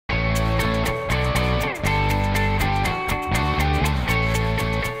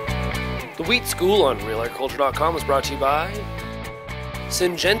Wheat School on RealAgriculture.com is brought to you by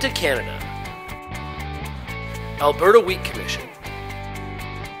Syngenta Canada, Alberta Wheat Commission,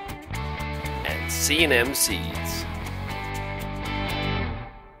 and C&M Seeds.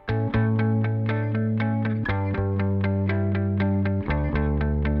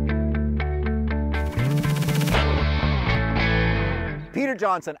 Peter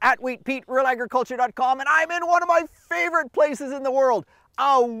Johnson at Wheat Pete, RealAgriculture.com, and I'm in one of my favorite places in the world,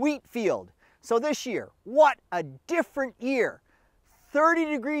 a wheat field. So this year, what a different year.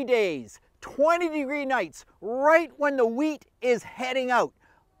 30-degree days, 20-degree nights, right when the wheat is heading out.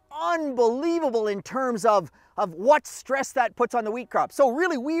 Unbelievable in terms of what stress that puts on the wheat crop. So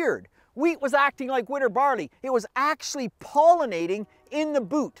really weird. Wheat was acting like winter barley. It was actually pollinating in the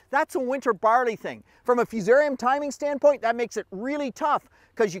boot. That's a winter barley thing. From a fusarium timing standpoint, that makes it really tough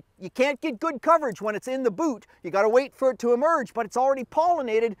because you can't get good coverage when it's in the boot. You got to wait for it to emerge, but it's already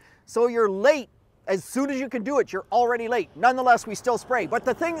pollinated, so you're late. As soon as you can do it, you're already late. Nonetheless, we still spray. But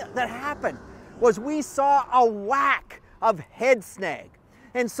the thing that happened was we saw a whack of head snag.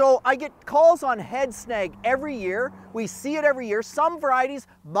 And so I get calls on head snag every year. We see it every year. Some varieties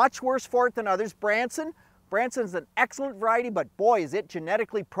much worse for it than others. Branson's an excellent variety, but boy, is it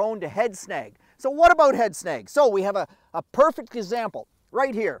genetically prone to head snag. So what about head snag? So we have a perfect example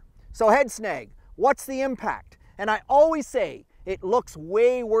right here. So head snag, what's the impact? And I always say it looks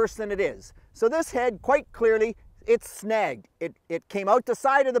way worse than it is. So this head, quite clearly, it's snagged. It came out the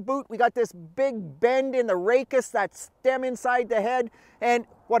side of the boot. We got this big bend in the rachis, that stem inside the head. And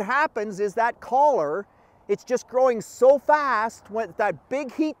what happens is that collar, it's just growing so fast with that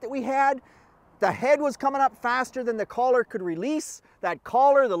big heat that we had. The head was coming up faster than the collar could release. That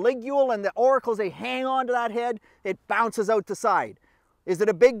collar, the ligule, and the auricles, they hang on to that head. It bounces out the side. Is it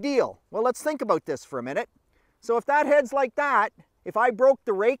a big deal? Well, let's think about this for a minute. So if that head's like that, if I broke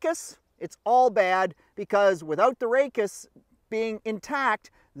the rachis, it's all bad because without the rachis being intact,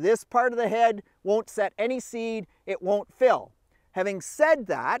 this part of the head won't set any seed, it won't fill. Having said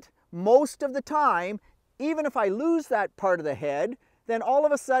that, most of the time, even if I lose that part of the head, then all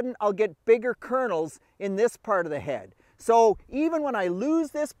of a sudden I'll get bigger kernels in this part of the head. So even when I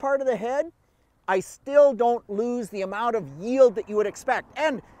lose this part of the head, I still don't lose the amount of yield that you would expect.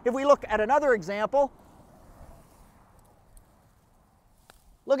 And if we look at another example,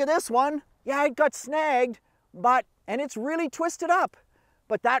 look at this one. Yeah, it got snagged, and it's really twisted up,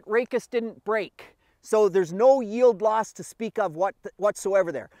 but that rachis didn't break. So there's no yield loss to speak of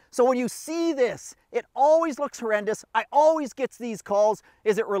whatsoever there. So when you see this, it always looks horrendous. I always get these calls.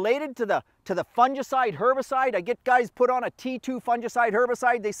 Is it related to the fungicide, herbicide? I get guys put on a T2 fungicide,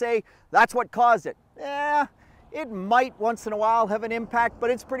 herbicide. They say that's what caused it. Yeah, it might once in a while have an impact, but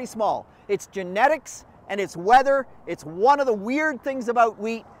it's pretty small. It's genetics and it's weather. It's one of the weird things about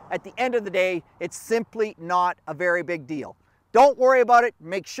wheat. At the end of the day, it's simply not a very big deal. Don't worry about it.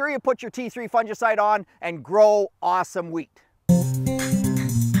 Make sure you put your T3 fungicide on and grow awesome wheat.